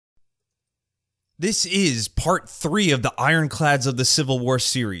This is part 3 of the Ironclads of the Civil War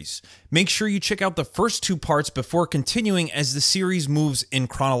series. Make sure you check out the first 2 parts before continuing as the series moves in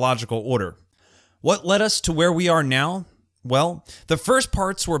chronological order. What led us to where we are now? Well, the first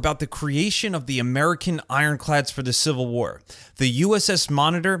parts were about the creation of the American ironclads for the Civil War, the USS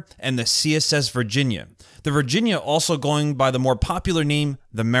Monitor and the CSS Virginia, the Virginia also going by the more popular name,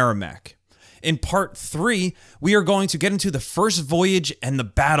 the Merrimack. In part 3, we are going to get into the first voyage and the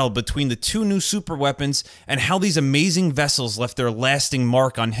battle between the 2 new superweapons and how these amazing vessels left their lasting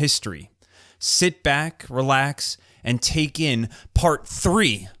mark on history. Sit back, relax, and take in part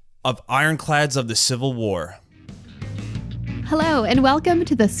 3 of Ironclads of the Civil War. Hello and welcome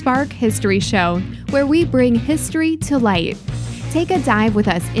to the Spark History Show, where we bring history to light. Take a dive with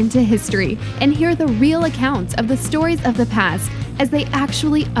us into history and hear the real accounts of the stories of the past as they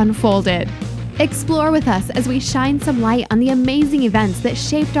actually unfolded. Explore with us as we shine some light on the amazing events that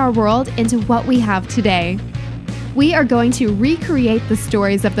shaped our world into what we have today. We are going to recreate the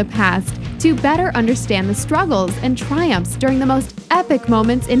stories of the past to better understand the struggles and triumphs during the most epic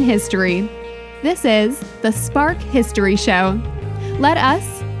moments in history. This is the Spark History Show. Let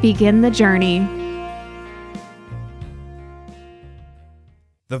us begin the journey.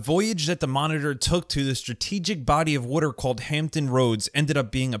 The voyage that the Monitor took to the strategic body of water called Hampton Roads ended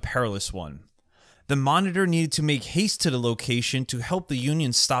up being a perilous one. The Monitor needed to make haste to the location to help the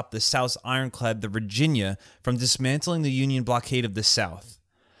Union stop the South's ironclad, the Virginia, from dismantling the Union Blockade of the South.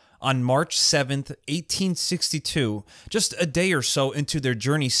 On March 7, 1862, just a day or so into their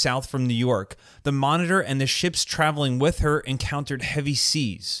journey south from New York, the Monitor and the ships traveling with her encountered heavy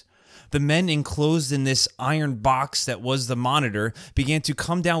seas. The men enclosed in this iron box that was the Monitor began to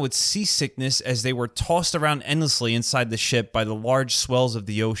come down with seasickness as they were tossed around endlessly inside the ship by the large swells of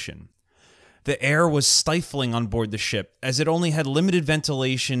the ocean. The air was stifling on board the ship, as it only had limited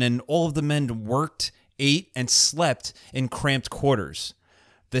ventilation and all of the men worked, ate, and slept in cramped quarters.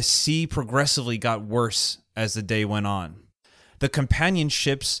 The sea progressively got worse as the day went on. The companion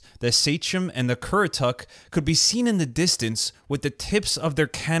ships, the Sachem and the Currituck, could be seen in the distance with the tips of their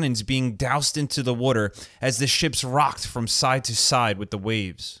cannons being doused into the water as the ships rocked from side to side with the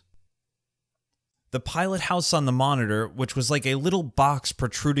waves. The pilot house on the Monitor, which was like a little box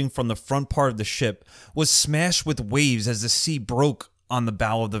protruding from the front part of the ship, was smashed with waves as the sea broke on the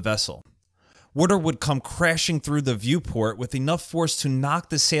bow of the vessel. Water would come crashing through the viewport with enough force to knock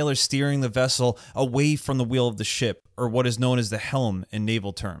the sailor steering the vessel away from the wheel of the ship, or what is known as the helm in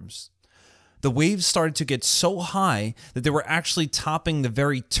naval terms. The waves started to get so high that they were actually topping the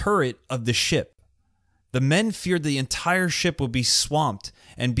very turret of the ship. The men feared the entire ship would be swamped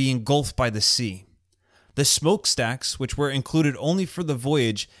and be engulfed by the sea. The smokestacks, which were included only for the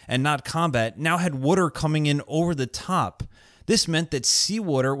voyage and not combat, now had water coming in over the top. This meant that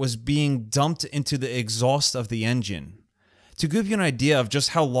seawater was being dumped into the exhaust of the engine. To give you an idea of just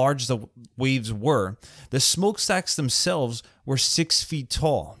how large the waves were, the smokestacks themselves were 6 feet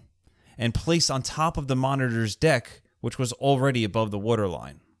tall and placed on top of the Monitor's deck, which was already above the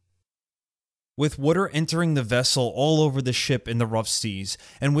waterline. With water entering the vessel all over the ship in the rough seas,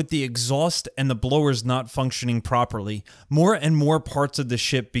 and with the exhaust and the blowers not functioning properly, more and more parts of the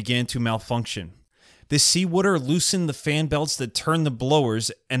ship began to malfunction. The seawater loosened the fan belts that turned the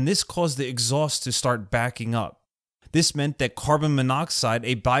blowers, and this caused the exhaust to start backing up. This meant that carbon monoxide,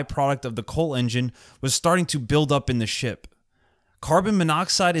 a byproduct of the coal engine, was starting to build up in the ship. Carbon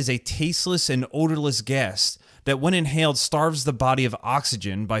monoxide is a tasteless and odorless gas that when inhaled starves the body of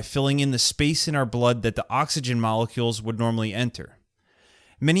oxygen by filling in the space in our blood that the oxygen molecules would normally enter.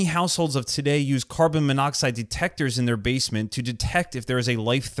 Many households of today use carbon monoxide detectors in their basement to detect if there is a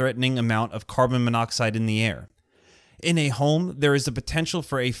life-threatening amount of carbon monoxide in the air. In a home, there is the potential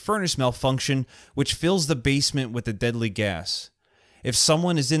for a furnace malfunction which fills the basement with the deadly gas. If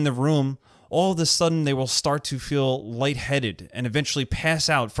someone is in the room, all of a sudden they will start to feel lightheaded and eventually pass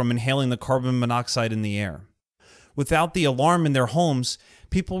out from inhaling the carbon monoxide in the air. Without the alarm in their homes,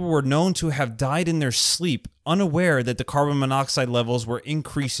 people were known to have died in their sleep, unaware that the carbon monoxide levels were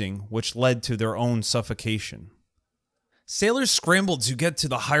increasing, which led to their own suffocation. Sailors scrambled to get to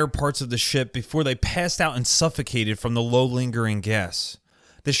the higher parts of the ship before they passed out and suffocated from the low lingering gas.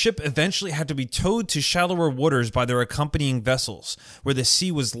 The ship eventually had to be towed to shallower waters by their accompanying vessels, where the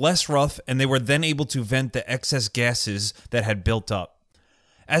sea was less rough and they were then able to vent the excess gases that had built up.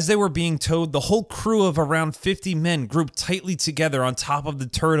 As they were being towed, the whole crew of around 50 men grouped tightly together on top of the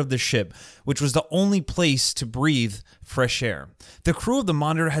turret of the ship, which was the only place to breathe fresh air. The crew of the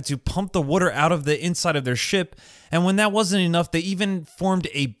Monitor had to pump the water out of the inside of their ship, and when that wasn't enough, they even formed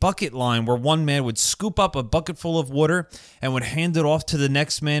a bucket line where one man would scoop up a bucket full of water and would hand it off to the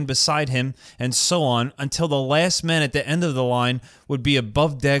next man beside him, and so on, until the last man at the end of the line would be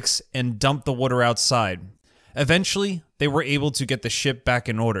above decks and dump the water outside. Eventually, they were able to get the ship back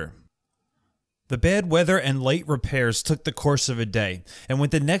in order. The bad weather and light repairs took the course of a day, and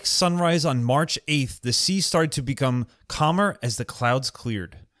with the next sunrise on March 8th, the sea started to become calmer as the clouds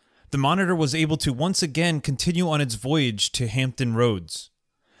cleared. The Monitor was able to once again continue on its voyage to Hampton Roads.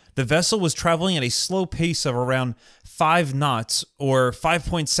 The vessel was traveling at a slow pace of around 5 knots, or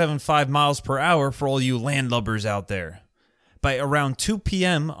 5.75 miles per hour for all you landlubbers out there. By around 2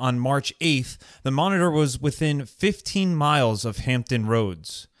 p.m. on March 8th, the Monitor was within 15 miles of Hampton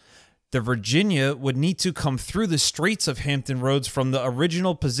Roads. The Virginia would need to come through the Straits of Hampton Roads from the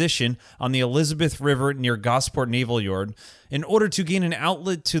original position on the Elizabeth River near Gosport Naval Yard in order to gain an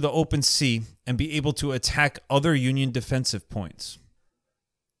outlet to the open sea and be able to attack other Union defensive points.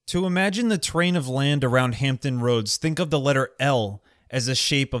 To imagine the terrain of land around Hampton Roads, think of the letter L as the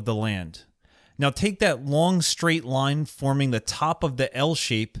shape of the land. Now take that long straight line forming the top of the L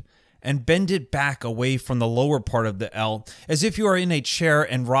shape and bend it back away from the lower part of the L as if you are in a chair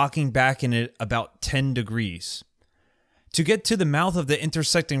and rocking back in it about 10 degrees. To get to the mouth of the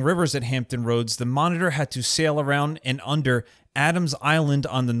intersecting rivers at Hampton Roads, the Monitor had to sail around and under Adams Island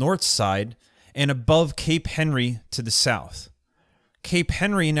on the north side and above Cape Henry to the south. Cape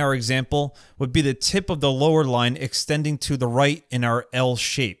Henry in our example would be the tip of the lower line extending to the right in our L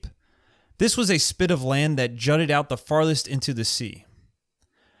shape. This was a spit of land that jutted out the farthest into the sea.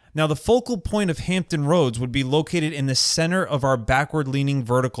 Now, the focal point of Hampton Roads would be located in the center of our backward-leaning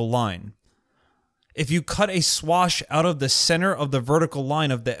vertical line. If you cut a swash out of the center of the vertical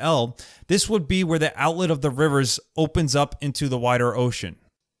line of the L, this would be where the outlet of the rivers opens up into the wider ocean.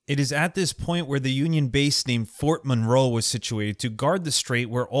 It is at this point where the Union base named Fort Monroe was situated to guard the strait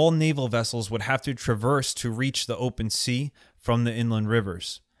where all naval vessels would have to traverse to reach the open sea from the inland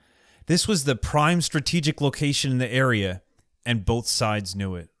rivers. This was the prime strategic location in the area, and both sides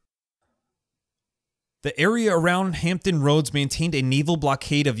knew it. The area around Hampton Roads maintained a naval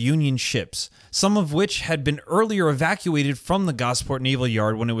blockade of Union ships, some of which had been earlier evacuated from the Gosport Naval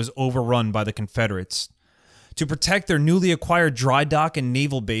Yard when it was overrun by the Confederates. To protect their newly acquired dry dock and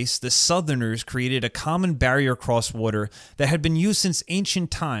naval base, the Southerners created a common barrier across water that had been used since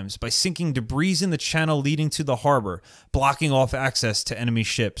ancient times by sinking debris in the channel leading to the harbor, blocking off access to enemy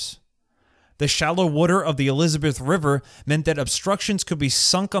ships. The shallow water of the Elizabeth River meant that obstructions could be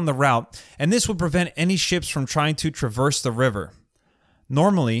sunk on the route, and this would prevent any ships from trying to traverse the river.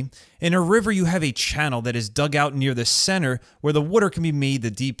 Normally, in a river you have a channel that is dug out near the center where the water can be made the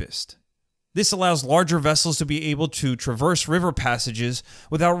deepest. This allows larger vessels to be able to traverse river passages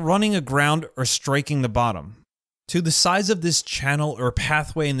without running aground or striking the bottom. To the sides of this channel or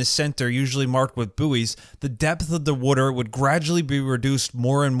pathway in the center, usually marked with buoys, the depth of the water would gradually be reduced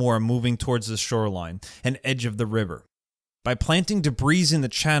more and more moving towards the shoreline and edge of the river. By planting debris in the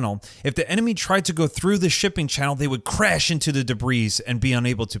channel, if the enemy tried to go through the shipping channel, they would crash into the debris and be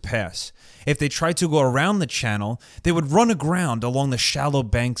unable to pass. If they tried to go around the channel, they would run aground along the shallow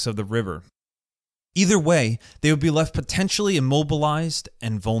banks of the river. Either way, they would be left potentially immobilized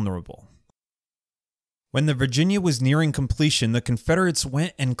and vulnerable. When the Virginia was nearing completion, the Confederates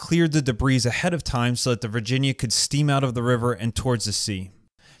went and cleared the debris ahead of time so that the Virginia could steam out of the river and towards the sea.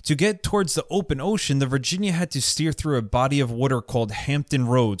 To get towards the open ocean, the Virginia had to steer through a body of water called Hampton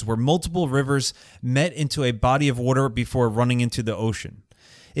Roads, where multiple rivers met into a body of water before running into the ocean.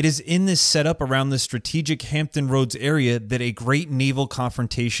 It is in this setup around the strategic Hampton Roads area that a great naval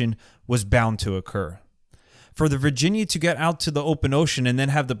confrontation was bound to occur. For the Virginia to get out to the open ocean and then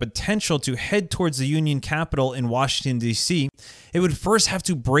have the potential to head towards the Union capital in Washington, D.C., it would first have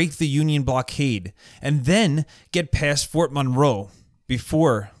to break the Union blockade and then get past Fort Monroe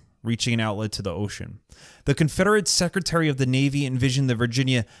before reaching an outlet to the ocean. The Confederate Secretary of the Navy envisioned the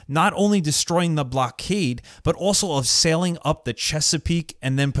Virginia not only destroying the blockade, but also of sailing up the Chesapeake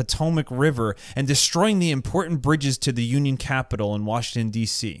and then Potomac River and destroying the important bridges to the Union capital in Washington,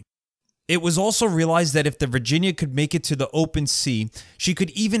 D.C. It was also realized that if the Virginia could make it to the open sea, she could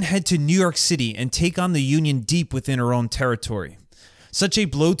even head to New York City and take on the Union deep within her own territory. Such a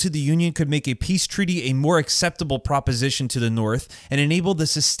blow to the Union could make a peace treaty a more acceptable proposition to the North and enable the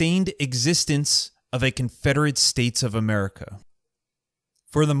sustained existence of a Confederate States of America.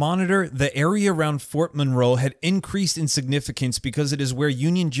 For the Monitor, the area around Fort Monroe had increased in significance because it is where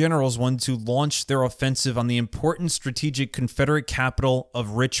Union generals wanted to launch their offensive on the important strategic Confederate capital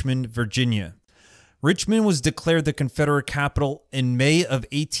of Richmond, Virginia. Richmond was declared the Confederate capital in May of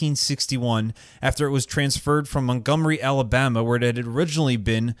 1861 after it was transferred from Montgomery, Alabama, where it had originally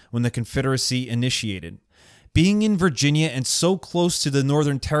been when the Confederacy initiated. Being in Virginia and so close to the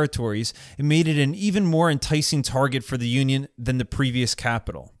Northern Territories, it made it an even more enticing target for the Union than the previous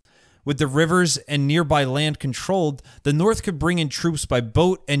capital. With the rivers and nearby land controlled, the North could bring in troops by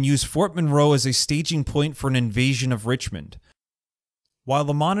boat and use Fort Monroe as a staging point for an invasion of Richmond. While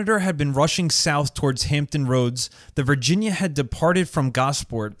the Monitor had been rushing south towards Hampton Roads, the Virginia had departed from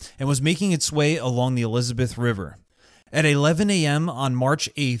Gosport and was making its way along the Elizabeth River. At 11 a.m. on March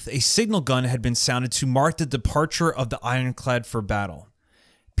 8th, a signal gun had been sounded to mark the departure of the Ironclad for battle.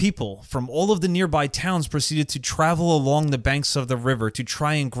 People from all of the nearby towns proceeded to travel along the banks of the river to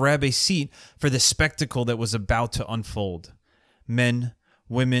try and grab a seat for the spectacle that was about to unfold. Men,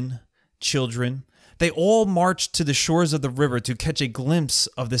 women, children, they all marched to the shores of the river to catch a glimpse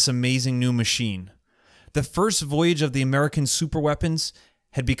of this amazing new machine. The first voyage of the American superweapons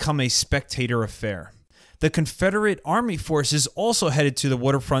had become a spectator affair. The Confederate Army forces also headed to the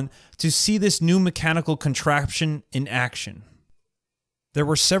waterfront to see this new mechanical contraption in action. There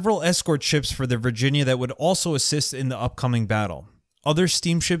were several escort ships for the Virginia that would also assist in the upcoming battle. Other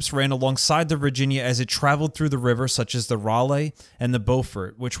steamships ran alongside the Virginia as it traveled through the river, such as the Raleigh and the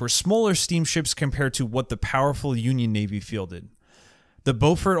Beaufort, which were smaller steamships compared to what the powerful Union Navy fielded. The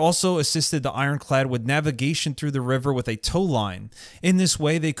Beaufort also assisted the Ironclad with navigation through the river with a tow line. In this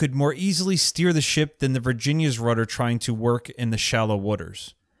way, they could more easily steer the ship than the Virginia's rudder trying to work in the shallow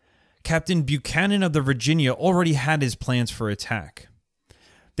waters. Captain Buchanan of the Virginia already had his plans for attack.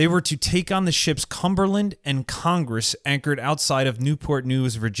 They were to take on the ships Cumberland and Congress anchored outside of Newport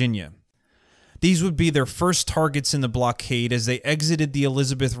News, Virginia. These would be their first targets in the blockade as they exited the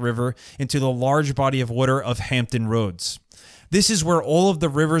Elizabeth River into the large body of water of Hampton Roads. This is where all of the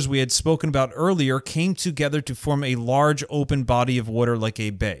rivers we had spoken about earlier came together to form a large open body of water like a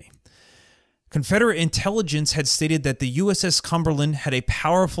bay. Confederate intelligence had stated that the USS Cumberland had a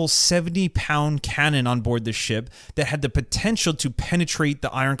powerful 70-pound cannon on board the ship that had the potential to penetrate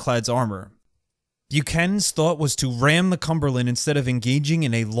the Ironclad's armor. Buchanan's thought was to ram the Cumberland instead of engaging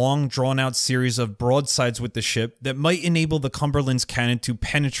in a long, drawn-out series of broadsides with the ship that might enable the Cumberland's cannon to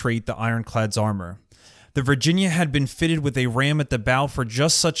penetrate the Ironclad's armor. The Virginia had been fitted with a ram at the bow for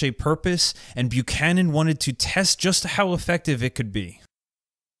just such a purpose, and Buchanan wanted to test just how effective it could be.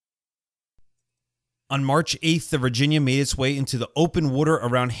 On March 8th, the Virginia made its way into the open water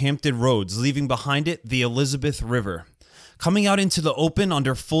around Hampton Roads, leaving behind it the Elizabeth River. Coming out into the open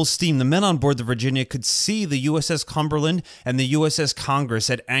under full steam, the men on board the Virginia could see the USS Cumberland and the USS Congress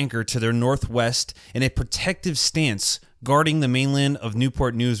at anchor to their northwest in a protective stance, guarding the mainland of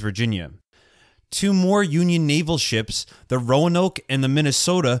Newport News, Virginia. Two more Union naval ships, the Roanoke and the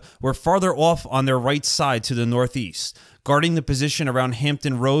Minnesota, were farther off on their right side to the northeast, guarding the position around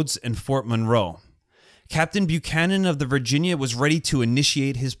Hampton Roads and Fort Monroe. Captain Buchanan of the Virginia was ready to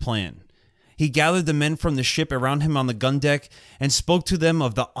initiate his plan. He gathered the men from the ship around him on the gun deck and spoke to them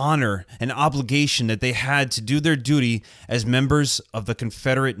of the honor and obligation that they had to do their duty as members of the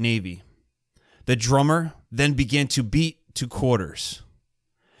Confederate Navy. The drummer then began to beat to quarters.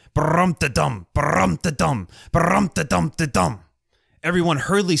 Brum-da-dum, brum-da-dum, brum-da-dum-da-dum. Everyone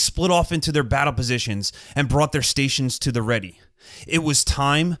hurriedly split off into their battle positions and brought their stations to the ready. It was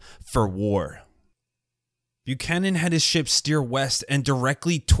time for war. Buchanan had his ship steer west and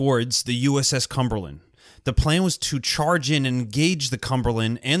directly towards the USS Cumberland. The plan was to charge in and engage the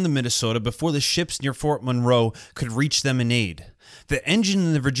Cumberland and the Minnesota before the ships near Fort Monroe could reach them in aid. The engine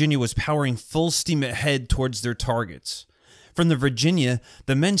in the Virginia was powering full steam ahead towards their targets. From the Virginia,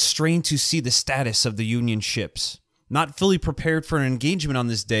 the men strained to see the status of the Union ships. Not fully prepared for an engagement on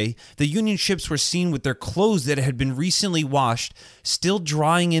this day, the Union ships were seen with their clothes that had been recently washed, still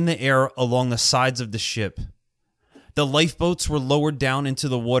drying in the air along the sides of the ship. The lifeboats were lowered down into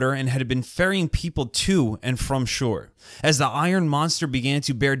the water and had been ferrying people to and from shore. As the iron monster began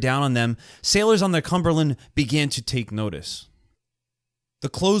to bear down on them, sailors on the Cumberland began to take notice. The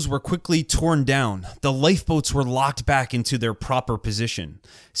clothes were quickly torn down. The lifeboats were locked back into their proper position.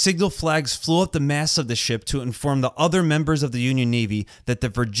 Signal flags flew up the masts of the ship to inform the other members of the Union Navy that the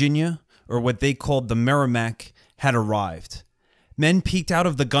Virginia, or what they called the Merrimack, had arrived. Men peeked out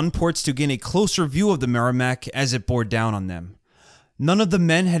of the gun ports to gain a closer view of the Merrimack as it bore down on them. None of the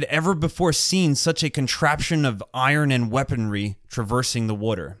men had ever before seen such a contraption of iron and weaponry traversing the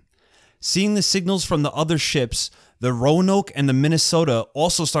water. Seeing the signals from the other ships, the Roanoke and the Minnesota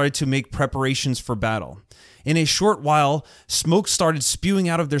also started to make preparations for battle. In a short while, smoke started spewing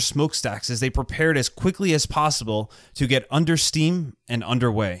out of their smokestacks as they prepared as quickly as possible to get under steam and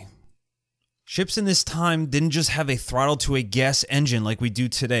underway. Ships in this time didn't just have a throttle to a gas engine like we do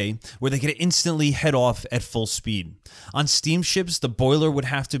today, where they could instantly head off at full speed. On steamships, the boiler would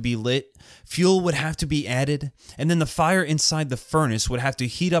have to be lit, fuel would have to be added, and then the fire inside the furnace would have to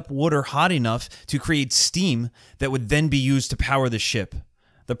heat up water hot enough to create steam that would then be used to power the ship.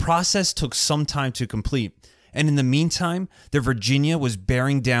 The process took some time to complete, and in the meantime, the Virginia was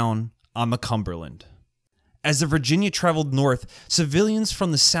bearing down on the Cumberland. As the Virginia traveled north, civilians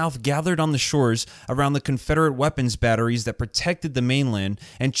from the south gathered on the shores around the Confederate weapons batteries that protected the mainland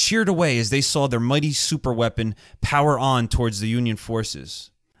and cheered away as they saw their mighty superweapon power on towards the Union forces.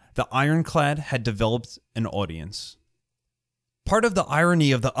 The Ironclad had developed an audience. Part of the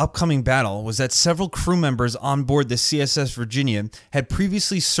irony of the upcoming battle was that several crew members on board the CSS Virginia had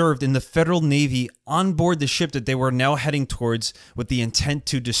previously served in the Federal Navy on board the ship that they were now heading towards with the intent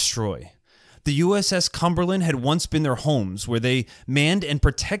to destroy. The USS Cumberland had once been their homes, where they manned and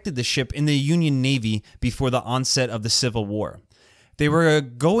protected the ship in the Union Navy before the onset of the Civil War. They were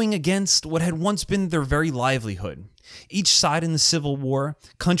going against what had once been their very livelihood. Each side in the Civil War,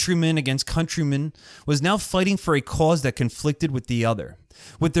 countryman against countryman, was now fighting for a cause that conflicted with the other.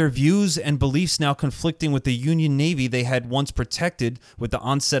 With their views and beliefs now conflicting with the Union Navy they had once protected with the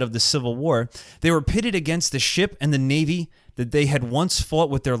onset of the Civil War, they were pitted against the ship and the Navy that they had once fought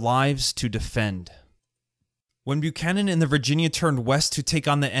with their lives to defend. When Buchanan and the Virginia turned west to take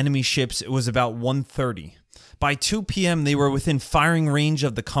on the enemy ships, it was about 1:30. By 2 p.m., they were within firing range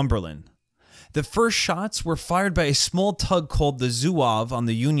of the Cumberland. The first shots were fired by a small tug called the Zouave on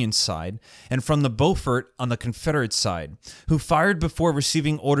the Union side, and from the Beaufort on the Confederate side, who fired before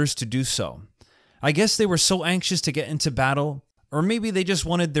receiving orders to do so. I guess they were so anxious to get into battle, or maybe they just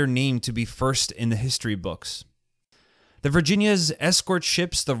wanted their name to be first in the history books. The Virginia's escort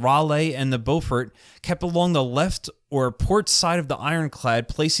ships, the Raleigh and the Beaufort, kept along the left or port side of the Ironclad,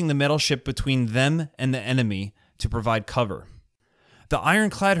 placing the metal ship between them and the enemy to provide cover. The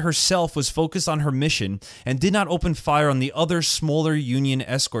Ironclad herself was focused on her mission and did not open fire on the other smaller Union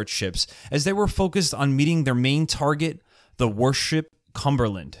escort ships, as they were focused on meeting their main target, the warship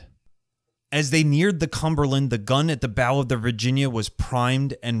Cumberland. As they neared the Cumberland, the gun at the bow of the Virginia was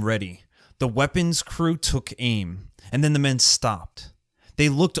primed and ready. The weapons crew took aim, and then the men stopped. They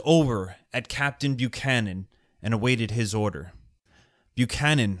looked over at Captain Buchanan and awaited his order.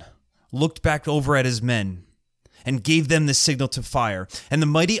 Buchanan looked back over at his men and gave them the signal to fire, and the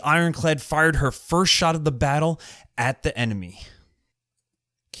mighty Ironclad fired her first shot of the battle at the enemy.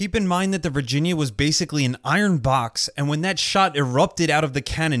 Keep in mind that the Virginia was basically an iron box, and when that shot erupted out of the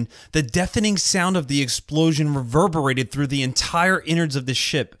cannon, the deafening sound of the explosion reverberated through the entire innards of the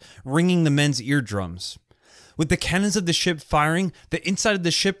ship, ringing the men's eardrums. With the cannons of the ship firing, the inside of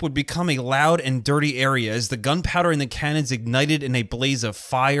the ship would become a loud and dirty area as the gunpowder in the cannons ignited in a blaze of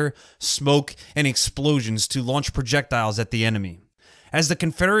fire, smoke, and explosions to launch projectiles at the enemy. As the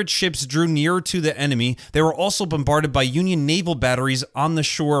Confederate ships drew nearer to the enemy, they were also bombarded by Union naval batteries on the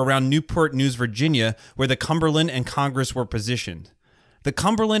shore around Newport News, Virginia, where the Cumberland and Congress were positioned. The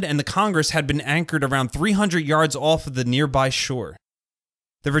Cumberland and the Congress had been anchored around 300 yards off of the nearby shore.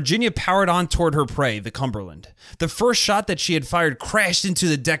 The Virginia powered on toward her prey, the Cumberland. The first shot that she had fired crashed into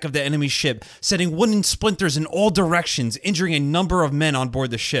the deck of the enemy ship, setting wooden splinters in all directions, injuring a number of men on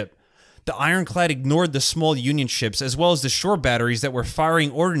board the ship. The Ironclad ignored the small Union ships as well as the shore batteries that were firing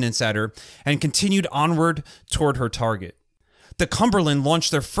ordnance at her and continued onward toward her target. The Cumberland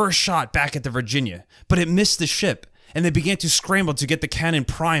launched their first shot back at the Virginia, but it missed the ship, and they began to scramble to get the cannon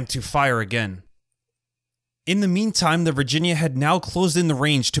primed to fire again. In the meantime, the Virginia had now closed in the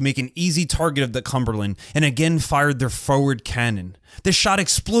range to make an easy target of the Cumberland and again fired their forward cannon. The shot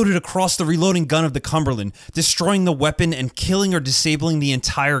exploded across the reloading gun of the Cumberland, destroying the weapon and killing or disabling the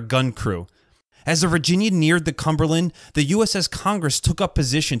entire gun crew. As the Virginia neared the Cumberland, the USS Congress took up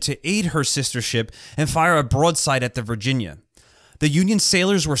position to aid her sister ship and fire a broadside at the Virginia. The Union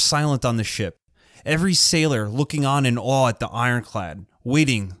sailors were silent on the ship, every sailor looking on in awe at the Ironclad,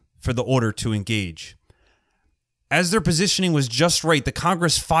 waiting for the order to engage. As their positioning was just right, the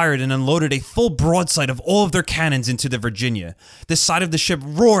Congress fired and unloaded a full broadside of all of their cannons into the Virginia. The side of the ship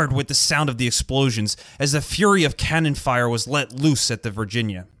roared with the sound of the explosions as the fury of cannon fire was let loose at the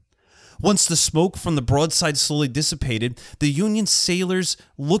Virginia. Once the smoke from the broadside slowly dissipated, the Union sailors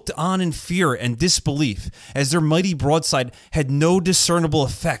looked on in fear and disbelief as their mighty broadside had no discernible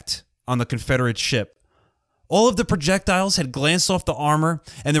effect on the Confederate ship. All of the projectiles had glanced off the armor,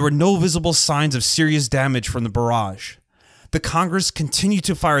 and there were no visible signs of serious damage from the barrage. The Congress continued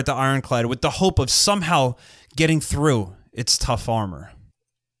to fire at the Ironclad with the hope of somehow getting through its tough armor.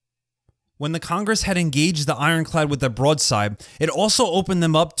 When the Congress had engaged the Ironclad with a broadside, it also opened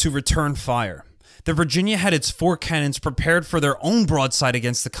them up to return fire. The Virginia had its 4 cannons prepared for their own broadside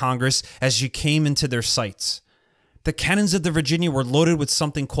against the Congress as she came into their sights. The cannons of the Virginia were loaded with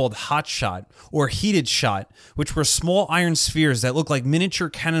something called hot shot, or heated shot, which were small iron spheres that looked like miniature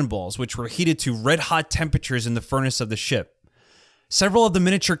cannonballs, which were heated to red-hot temperatures in the furnace of the ship. Several of the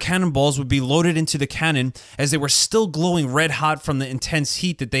miniature cannonballs would be loaded into the cannon as they were still glowing red-hot from the intense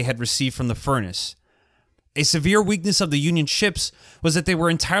heat that they had received from the furnace. A severe weakness of the Union ships was that they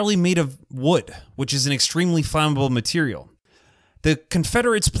were entirely made of wood, which is an extremely flammable material. The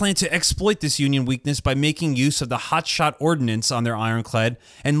Confederates planned to exploit this Union weakness by making use of the hot shot ordnance on their ironclad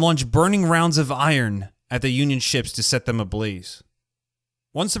and launch burning rounds of iron at the Union ships to set them ablaze.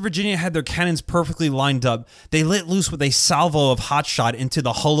 Once the Virginia had their cannons perfectly lined up, they let loose with a salvo of hot shot into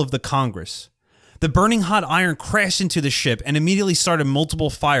the hull of the Congress. The burning hot iron crashed into the ship and immediately started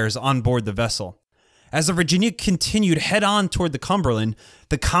multiple fires on board the vessel. As the Virginia continued head-on toward the Cumberland,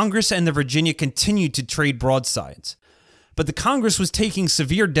 the Congress and the Virginia continued to trade broadsides. But the Congress was taking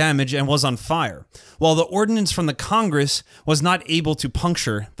severe damage and was on fire, while the ordnance from the Congress was not able to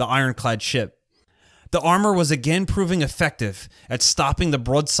puncture the ironclad ship. The armor was again proving effective at stopping the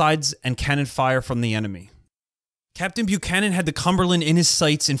broadsides and cannon fire from the enemy. Captain Buchanan had the Cumberland in his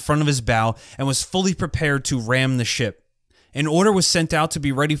sights in front of his bow and was fully prepared to ram the ship. An order was sent out to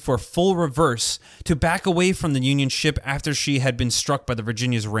be ready for full reverse to back away from the Union ship after she had been struck by the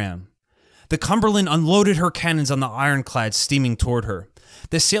Virginia's ram. The Cumberland unloaded her cannons on the ironclad steaming toward her.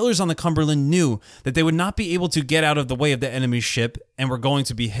 The sailors on the Cumberland knew that they would not be able to get out of the way of the enemy's ship and were going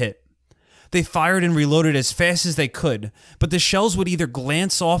to be hit. They fired and reloaded as fast as they could, but the shells would either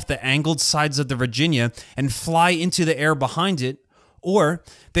glance off the angled sides of the Virginia and fly into the air behind it, or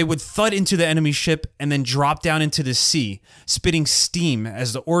they would thud into the enemy ship and then drop down into the sea, spitting steam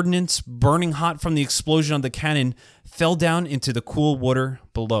as the ordnance, burning hot from the explosion of the cannon, fell down into the cool water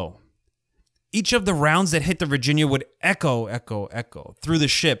below. Each of the rounds that hit the Virginia would echo through the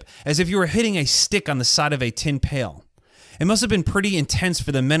ship as if you were hitting a stick on the side of a tin pail. It must have been pretty intense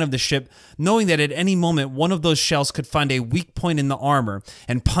for the men of the ship, knowing that at any moment one of those shells could find a weak point in the armor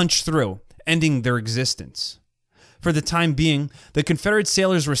and punch through, ending their existence. For the time being, the Confederate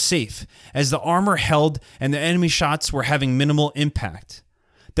sailors were safe, as the armor held and the enemy shots were having minimal impact.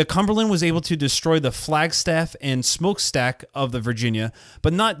 The Cumberland was able to destroy the flagstaff and smokestack of the Virginia,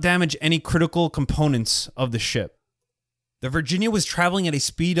 but not damage any critical components of the ship. The Virginia was traveling at a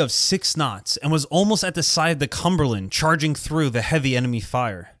speed of 6 knots and was almost at the side of the Cumberland, charging through the heavy enemy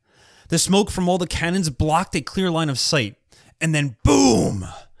fire. The smoke from all the cannons blocked a clear line of sight, and then boom!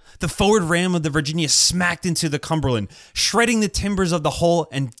 The forward ram of the Virginia smacked into the Cumberland, shredding the timbers of the hull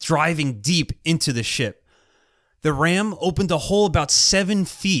and driving deep into the ship. The ram opened a hole about 7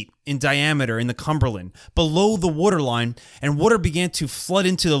 feet in diameter in the Cumberland, below the waterline, and water began to flood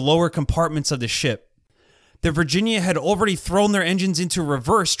into the lower compartments of the ship. The Virginia had already thrown their engines into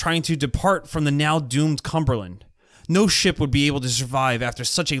reverse, trying to depart from the now doomed Cumberland. No ship would be able to survive after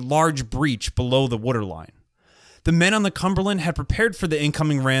such a large breach below the waterline. The men on the Cumberland had prepared for the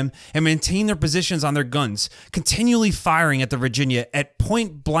incoming ram and maintained their positions on their guns, continually firing at the Virginia at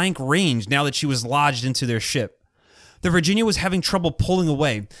point-blank range now that she was lodged into their ship. The Virginia was having trouble pulling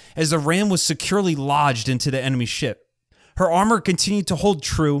away, as the ram was securely lodged into the enemy ship. Her armor continued to hold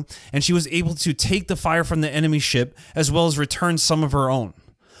true, and she was able to take the fire from the enemy ship, as well as return some of her own.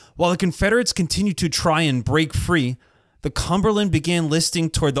 While the Confederates continued to try and break free, the Cumberland began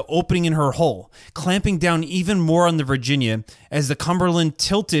listing toward the opening in her hull, clamping down even more on the Virginia as the Cumberland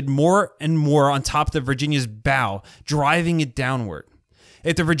tilted more and more on top of the Virginia's bow, driving it downward.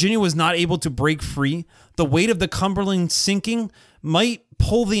 If the Virginia was not able to break free, the weight of the Cumberland sinking might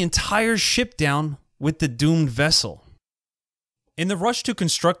pull the entire ship down with the doomed vessel. In the rush to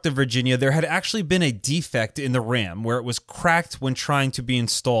construct the Virginia, there had actually been a defect in the ram where it was cracked when trying to be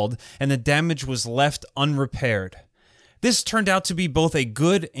installed, and the damage was left unrepaired. This turned out to be both a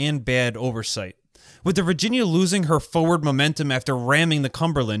good and bad oversight. With the Virginia losing her forward momentum after ramming the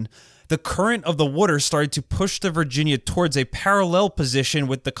Cumberland, the current of the water started to push the Virginia towards a parallel position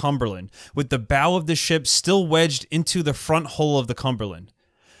with the Cumberland, with the bow of the ship still wedged into the front hull of the Cumberland.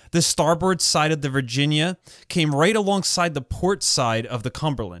 The starboard side of the Virginia came right alongside the port side of the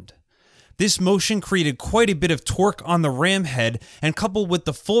Cumberland. This motion created quite a bit of torque on the ram head, and coupled with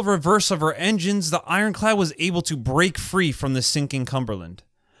the full reverse of her engines, the Ironclad was able to break free from the sinking Cumberland.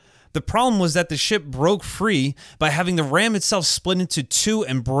 The problem was that the ship broke free by having the ram itself split into two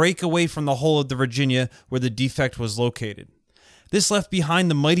and break away from the hull of the Virginia where the defect was located. This left behind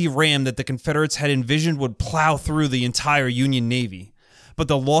the mighty ram that the Confederates had envisioned would plow through the entire Union Navy. But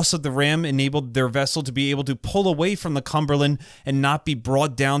the loss of the ram enabled their vessel to be able to pull away from the Cumberland and not be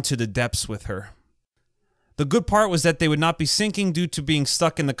brought down to the depths with her. The good part was that they would not be sinking due to being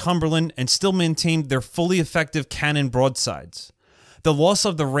stuck in the Cumberland and still maintained their fully effective cannon broadsides. The loss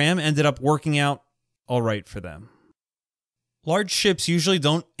of the ram ended up working out all right for them. Large ships usually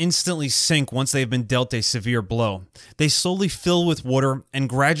don't instantly sink once they have been dealt a severe blow. They slowly fill with water and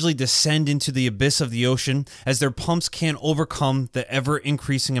gradually descend into the abyss of the ocean as their pumps can't overcome the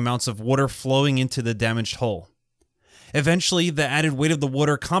ever-increasing amounts of water flowing into the damaged hull. Eventually, the added weight of the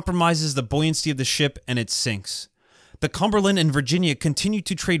water compromises the buoyancy of the ship and it sinks. The Cumberland and Virginia continued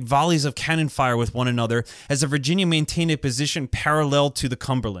to trade volleys of cannon fire with one another as the Virginia maintained a position parallel to the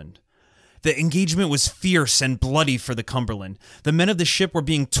Cumberland. The engagement was fierce and bloody for the Cumberland. The men of the ship were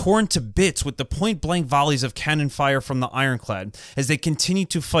being torn to bits with the point-blank volleys of cannon fire from the Ironclad as they continued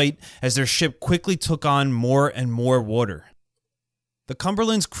to fight as their ship quickly took on more and more water. The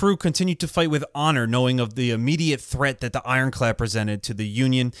Cumberland's crew continued to fight with honor, knowing of the immediate threat that the Ironclad presented to the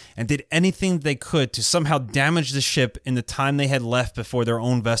Union, and did anything they could to somehow damage the ship in the time they had left before their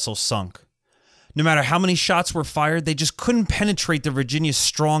own vessel sunk. No matter how many shots were fired, they just couldn't penetrate the Virginia's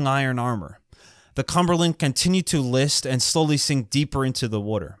strong iron armor. The Cumberland continued to list and slowly sink deeper into the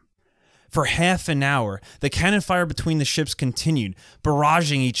water. For half an hour, the cannon fire between the ships continued,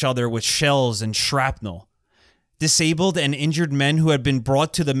 barraging each other with shells and shrapnel. Disabled and injured men who had been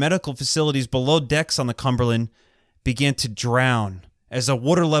brought to the medical facilities below decks on the Cumberland began to drown as the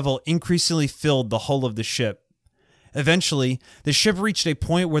water level increasingly filled the hull of the ship. Eventually, the ship reached a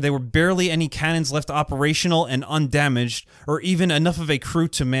point where there were barely any cannons left operational and undamaged, or even enough of a crew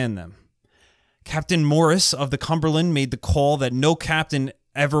to man them. Captain Morris of the Cumberland made the call that no captain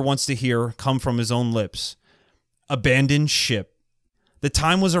ever wants to hear come from his own lips. Abandon ship. The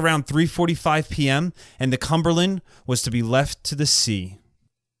time was around 3:45 p.m., and the Cumberland was to be left to the sea.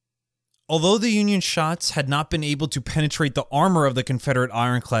 Although the Union shots had not been able to penetrate the armor of the Confederate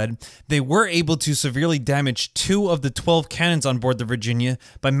ironclad, they were able to severely damage 2 of the 12 cannons on board the Virginia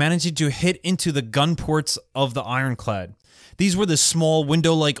by managing to hit into the gun ports of the ironclad. These were the small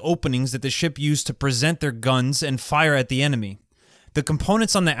window-like openings that the ship used to present their guns and fire at the enemy. The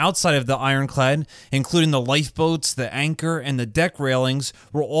components on the outside of the ironclad, including the lifeboats, the anchor, and the deck railings,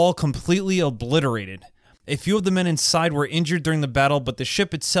 were all completely obliterated. A few of the men inside were injured during the battle, but the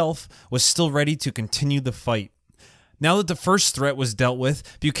ship itself was still ready to continue the fight. Now that the first threat was dealt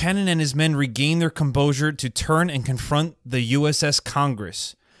with, Buchanan and his men regained their composure to turn and confront the USS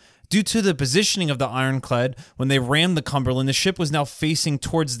Congress. Due to the positioning of the ironclad, when they rammed the Cumberland, the ship was now facing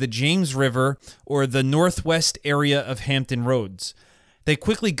towards the James River or the northwest area of Hampton Roads. They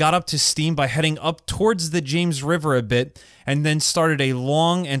quickly got up to steam by heading up towards the James River a bit and then started a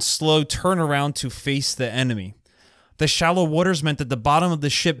long and slow turnaround to face the enemy. The shallow waters meant that the bottom of the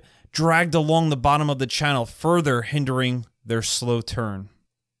ship dragged along the bottom of the channel, further hindering their slow turn.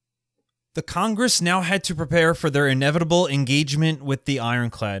 The Congress now had to prepare for their inevitable engagement with the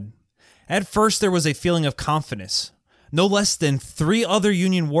ironclad. At first, there was a feeling of confidence. No less than 3 other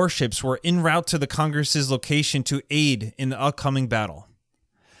Union warships were en route to the Congress's location to aid in the upcoming battle.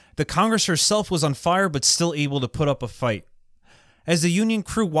 The Congress herself was on fire but still able to put up a fight. As the Union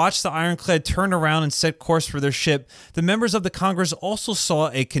crew watched the ironclad turn around and set course for their ship, the members of the Congress also saw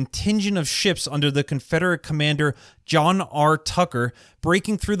a contingent of ships under the Confederate commander John R. Tucker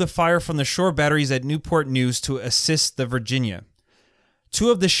breaking through the fire from the shore batteries at Newport News to assist the Virginia. 2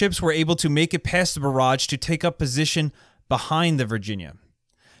 of the ships were able to make it past the barrage to take up position behind the Virginia.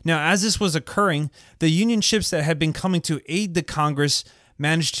 Now, as this was occurring, the Union ships that had been coming to aid the Congress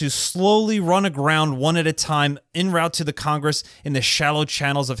managed to slowly run aground one at a time en route to the Congress in the shallow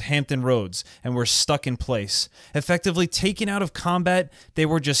channels of Hampton Roads and were stuck in place. Effectively taken out of combat, they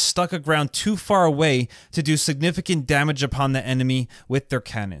were just stuck aground too far away to do significant damage upon the enemy with their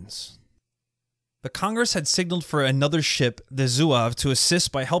cannons. The Congress had signaled for another ship, the Zouave, to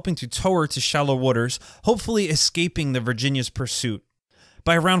assist by helping to tow her to shallow waters, hopefully escaping the Virginia's pursuit.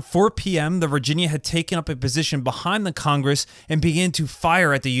 By around 4 p.m., the Virginia had taken up a position behind the Congress and began to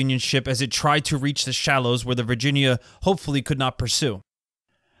fire at the Union ship as it tried to reach the shallows where the Virginia hopefully could not pursue.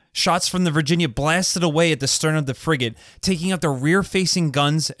 Shots from the Virginia blasted away at the stern of the frigate, taking out the rear-facing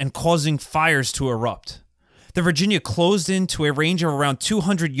guns and causing fires to erupt. The Virginia closed in to a range of around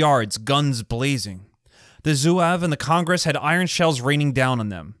 200 yards, guns blazing. The Zouave and the Congress had iron shells raining down on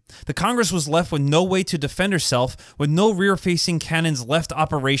them. The Congress was left with no way to defend herself, with no rear-facing cannons left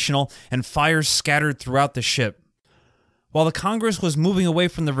operational and fires scattered throughout the ship. While the Congress was moving away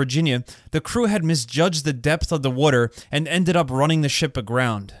from the Virginia, the crew had misjudged the depth of the water and ended up running the ship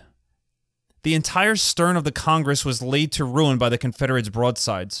aground. The entire stern of the Congress was laid to ruin by the Confederates'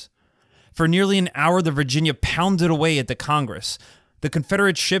 broadsides. For nearly an hour, the Virginia pounded away at the Congress. The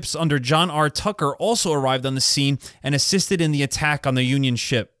Confederate ships under John R. Tucker also arrived on the scene and assisted in the attack on the Union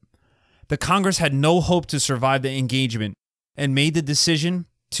ship. The Congress had no hope to survive the engagement and made the decision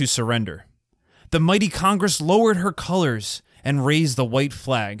to surrender. The mighty Congress lowered her colors and raised the white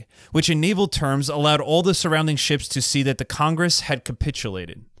flag, which in naval terms allowed all the surrounding ships to see that the Congress had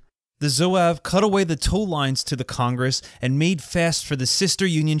capitulated. The Zouave cut away the tow lines to the Congress and made fast for the sister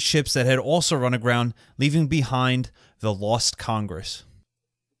Union ships that had also run aground, leaving behind the lost Congress.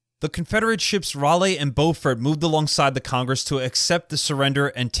 The Confederate ships Raleigh and Beaufort moved alongside the Congress to accept the surrender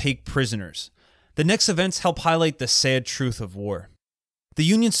and take prisoners. The next events help highlight the sad truth of war. The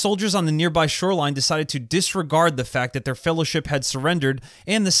Union soldiers on the nearby shoreline decided to disregard the fact that their fellowship had surrendered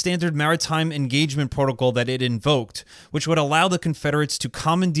and the standard maritime engagement protocol that it invoked, which would allow the Confederates to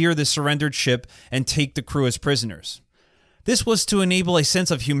commandeer the surrendered ship and take the crew as prisoners. This was to enable a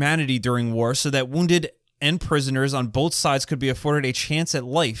sense of humanity during war so that wounded and prisoners on both sides could be afforded a chance at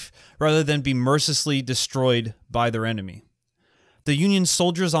life rather than be mercilessly destroyed by their enemy. The Union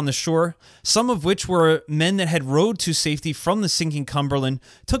soldiers on the shore, some of which were men that had rowed to safety from the sinking Cumberland,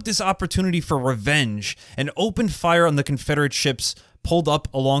 took this opportunity for revenge and opened fire on the Confederate ships pulled up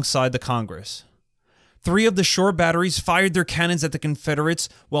alongside the Congress. 3 of the shore batteries fired their cannons at the Confederates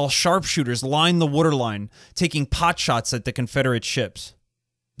while sharpshooters lined the waterline, taking pot shots at the Confederate ships.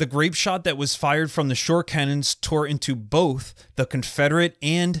 The grape shot that was fired from the shore cannons tore into both the Confederate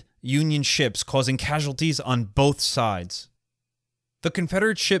and Union ships, causing casualties on both sides. The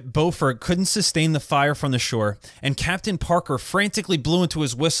Confederate ship Beaufort couldn't sustain the fire from the shore, and Captain Parker frantically blew into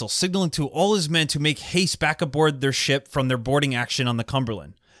his whistle, signaling to all his men to make haste back aboard their ship from their boarding action on the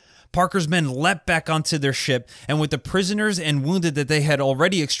Cumberland. Parker's men leapt back onto their ship, and with the prisoners and wounded that they had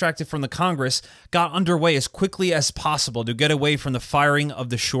already extracted from the Congress, got underway as quickly as possible to get away from the firing of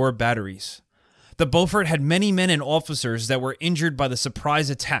the shore batteries. The Beaufort had many men and officers that were injured by the surprise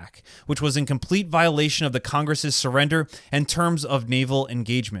attack, which was in complete violation of the Congress's surrender and terms of naval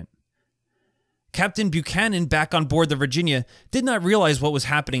engagement. Captain Buchanan, back on board the Virginia, did not realize what was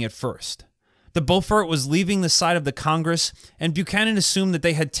happening at first. The Beaufort was leaving the side of the Congress, and Buchanan assumed that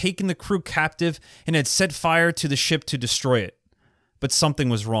they had taken the crew captive and had set fire to the ship to destroy it. But something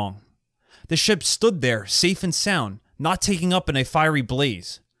was wrong. The ship stood there, safe and sound, not taking up in a fiery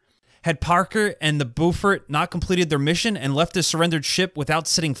blaze. Had Parker and the Beaufort not completed their mission and left the surrendered ship without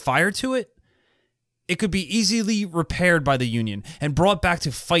setting fire to it? It could be easily repaired by the Union and brought back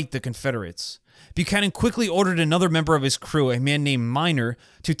to fight the Confederates. Buchanan quickly ordered another member of his crew, a man named Miner,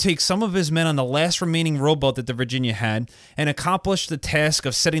 to take some of his men on the last remaining rowboat that the Virginia had and accomplish the task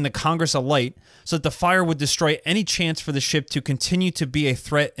of setting the Congress alight so that the fire would destroy any chance for the ship to continue to be a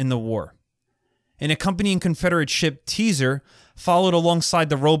threat in the war. An accompanying Confederate ship, Teaser, followed alongside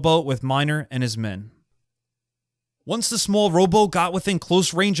the rowboat with Miner and his men. Once the small rowboat got within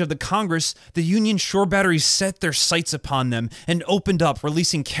close range of the Congress, the Union shore batteries set their sights upon them and opened up,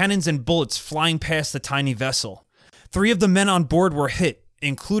 releasing cannons and bullets flying past the tiny vessel. 3 of the men on board were hit,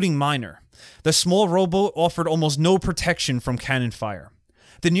 including Miner. The small rowboat offered almost no protection from cannon fire.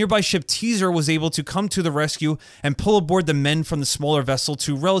 The nearby ship Teaser was able to come to the rescue and pull aboard the men from the smaller vessel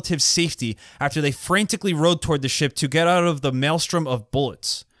to relative safety after they frantically rowed toward the ship to get out of the maelstrom of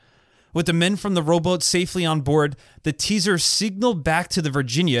bullets. With the men from the rowboat safely on board, the Teaser signaled back to the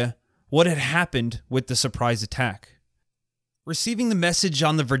Virginia what had happened with the surprise attack. Receiving the message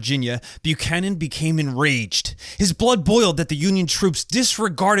on the Virginia, Buchanan became enraged. His blood boiled that the Union troops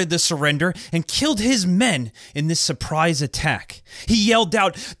disregarded the surrender and killed his men in this surprise attack. He yelled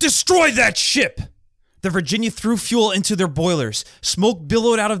out, "Destroy that ship!" The Virginia threw fuel into their boilers. Smoke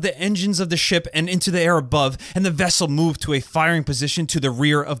billowed out of the engines of the ship and into the air above, and the vessel moved to a firing position to the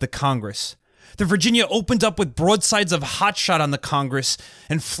rear of the Congress. The Virginia opened up with broadsides of hot shot on the Congress,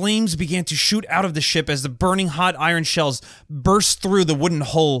 and flames began to shoot out of the ship as the burning hot iron shells burst through the wooden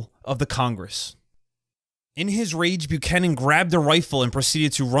hull of the Congress. In his rage, Buchanan grabbed a rifle and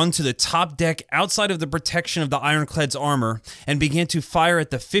proceeded to run to the top deck outside of the protection of the Ironclad's armor and began to fire at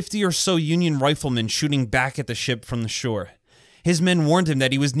the 50 or so Union riflemen shooting back at the ship from the shore. His men warned him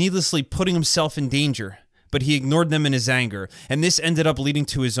that he was needlessly putting himself in danger, but he ignored them in his anger, and this ended up leading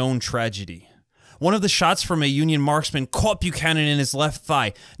to his own tragedy. One of the shots from a Union marksman caught Buchanan in his left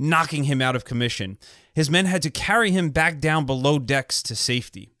thigh, knocking him out of commission. His men had to carry him back down below decks to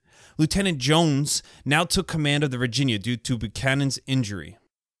safety. Lieutenant Jones now took command of the Virginia due to Buchanan's injury.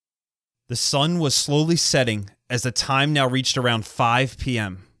 The sun was slowly setting as the time now reached around 5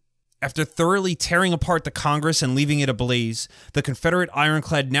 p.m. After thoroughly tearing apart the Congress and leaving it ablaze, the Confederate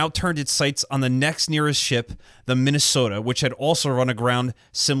ironclad now turned its sights on the next nearest ship, the Minnesota, which had also run aground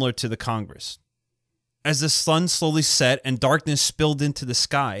similar to the Congress. As the sun slowly set and darkness spilled into the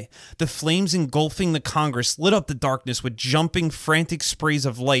sky, the flames engulfing the Congress lit up the darkness with jumping, frantic sprays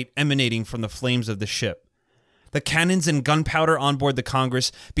of light emanating from the flames of the ship. The cannons and gunpowder on board the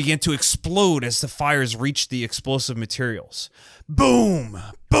Congress began to explode as the fires reached the explosive materials. Boom!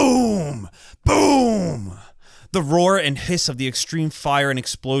 Boom! Boom! The roar and hiss of the extreme fire and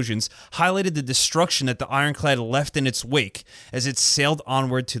explosions highlighted the destruction that the ironclad left in its wake as it sailed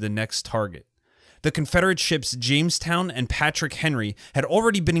onward to the next target. The Confederate ships Jamestown and Patrick Henry had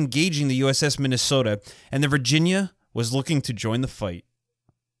already been engaging the USS Minnesota, and the Virginia was looking to join the fight.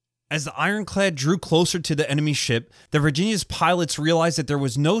 As the ironclad drew closer to the enemy ship, the Virginia's pilots realized that there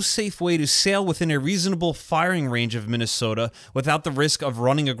was no safe way to sail within a reasonable firing range of Minnesota without the risk of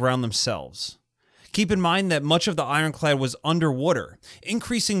running aground themselves. Keep in mind that much of the ironclad was underwater,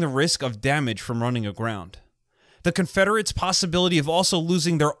 increasing the risk of damage from running aground. The Confederates' possibility of also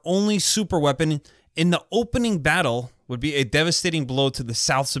losing their only superweapon in the opening battle would be a devastating blow to the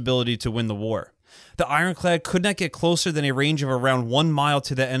South's ability to win the war. The ironclad could not get closer than a range of around 1 mile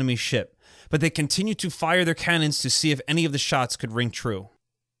to the enemy ship, but they continued to fire their cannons to see if any of the shots could ring true.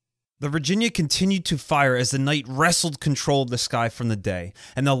 The Virginia continued to fire as the night wrestled control of the sky from the day,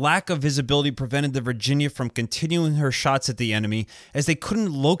 and the lack of visibility prevented the Virginia from continuing her shots at the enemy as they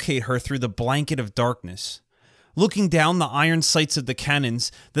couldn't locate her through the blanket of darkness. Looking down the iron sights of the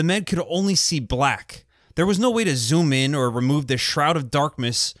cannons, the men could only see black. There was no way to zoom in or remove the shroud of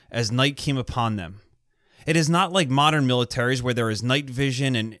darkness as night came upon them. It is not like modern militaries where there is night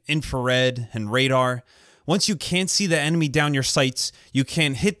vision and infrared and radar. Once you can't see the enemy down your sights, you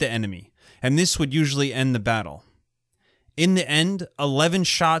can't hit the enemy, and this would usually end the battle. In the end, 11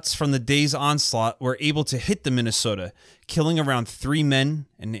 shots from the day's onslaught were able to hit the Minnesota, killing around 3 men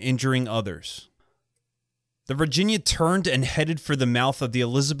and injuring others. The Virginia turned and headed for the mouth of the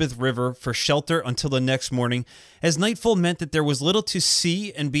Elizabeth River for shelter until the next morning, as nightfall meant that there was little to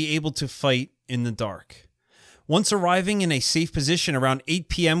see and be able to fight in the dark. Once arriving in a safe position around 8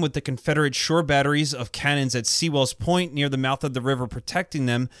 p.m. with the Confederate shore batteries of cannons at Sewell's Point near the mouth of the river protecting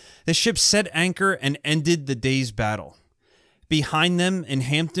them, the ship set anchor and ended the day's battle. Behind them in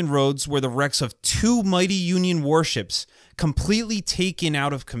Hampton Roads were the wrecks of 2 mighty Union warships, completely taken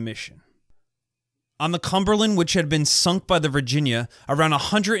out of commission. On the Cumberland, which had been sunk by the Virginia, around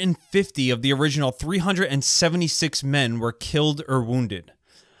 150 of the original 376 men were killed or wounded.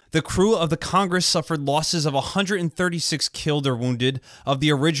 The crew of the Congress suffered losses of 136 killed or wounded of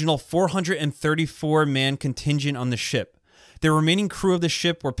the original 434-man contingent on the ship. The remaining crew of the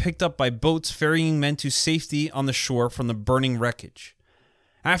ship were picked up by boats ferrying men to safety on the shore from the burning wreckage.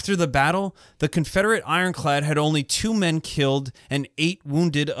 After the battle, the Confederate ironclad had only 2 men killed and 8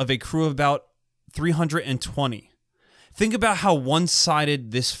 wounded of a crew of about 320. Think about how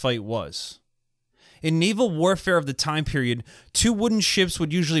one-sided this fight was. In naval warfare of the time period, 2 wooden ships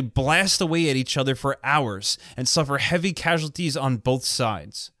would usually blast away at each other for hours and suffer heavy casualties on both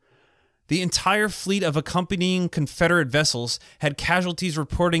sides. The entire fleet of accompanying Confederate vessels had casualties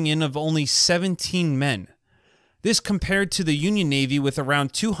reporting in of only 17 men. This compared to the Union Navy with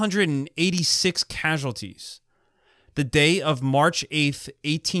around 286 casualties. The day of March 8,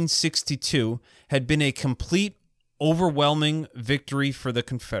 1862, had been a complete, overwhelming victory for the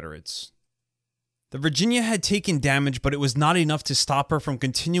Confederates. The Virginia had taken damage, but it was not enough to stop her from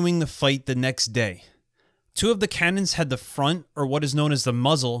continuing the fight the next day. 2 of the cannons had the front, or what is known as the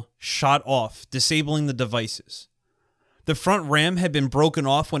muzzle, shot off, disabling the devices. The front ram had been broken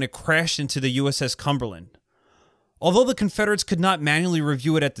off when it crashed into the USS Cumberland. Although the Confederates could not manually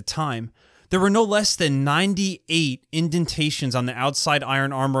review it at the time, there were no less than 98 indentations on the outside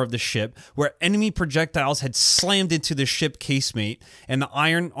iron armor of the ship where enemy projectiles had slammed into the ship casemate and the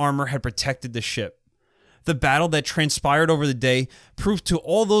iron armor had protected the ship. The battle that transpired over the day proved to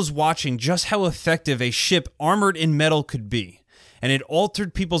all those watching just how effective a ship armored in metal could be, and it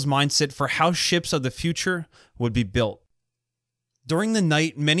altered people's mindset for how ships of the future would be built. During the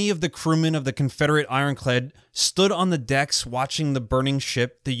night, many of the crewmen of the Confederate ironclad stood on the decks watching the burning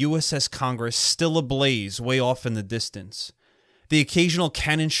ship, the USS Congress, still ablaze way off in the distance. The occasional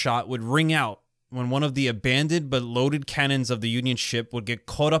cannon shot would ring out, when one of the abandoned but loaded cannons of the Union ship would get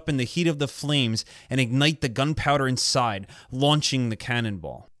caught up in the heat of the flames and ignite the gunpowder inside, launching the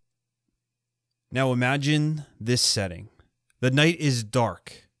cannonball. Now imagine this setting. The night is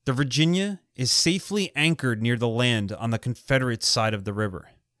dark. The Virginia is safely anchored near the land on the Confederate side of the river.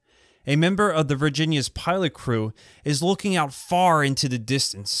 A member of the Virginia's pilot crew is looking out far into the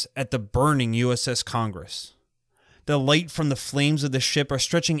distance at the burning USS Congress. The light from the flames of the ship are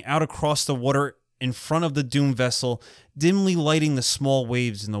stretching out across the water in front of the doomed vessel, dimly lighting the small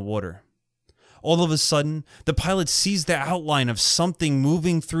waves in the water. All of a sudden, the pilot sees the outline of something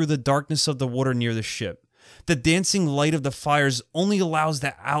moving through the darkness of the water near the ship. The dancing light of the fires only allows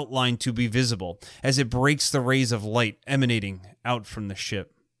the outline to be visible as it breaks the rays of light emanating out from the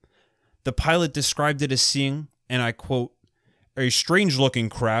ship. The pilot described it as seeing, and I quote, "a strange-looking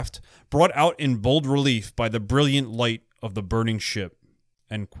craft brought out in bold relief by the brilliant light of the burning ship."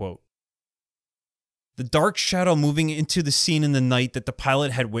 End quote. The dark shadow moving into the scene in the night that the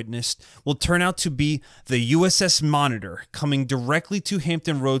pilot had witnessed will turn out to be the USS Monitor coming directly to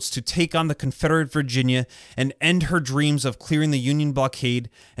Hampton Roads to take on the Confederate Virginia and end her dreams of clearing the Union Blockade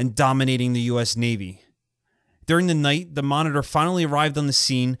and dominating the U.S. Navy. During the night, the Monitor finally arrived on the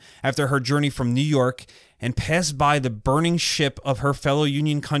scene after her journey from New York and passed by the burning ship of her fellow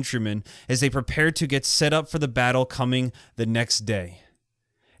Union countrymen as they prepared to get set up for the battle coming the next day.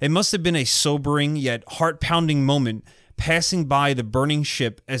 It must have been a sobering yet heart-pounding moment passing by the burning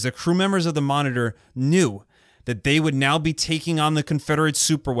ship as the crew members of the Monitor knew that they would now be taking on the Confederate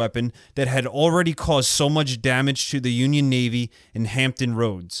superweapon that had already caused so much damage to the Union Navy in Hampton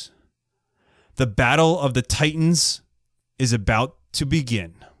Roads. The Battle of the Titans is about to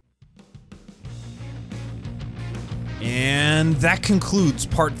begin. And that concludes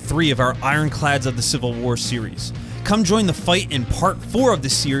part 3 of our Ironclads of the Civil War series. Come join the fight in part 4 of the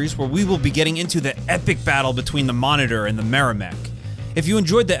series, where we will be getting into the epic battle between the Monitor and the Merrimack. If you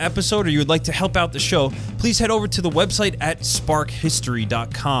enjoyed the episode or you would like to help out the show, please head over to the website at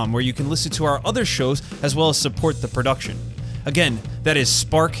sparkhistory.com, where you can listen to our other shows as well as support the production. Again, that is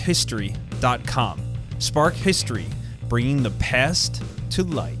sparkhistory.com. Spark History, bringing the past to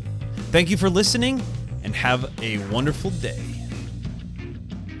light. Thank you for listening, and have a wonderful day.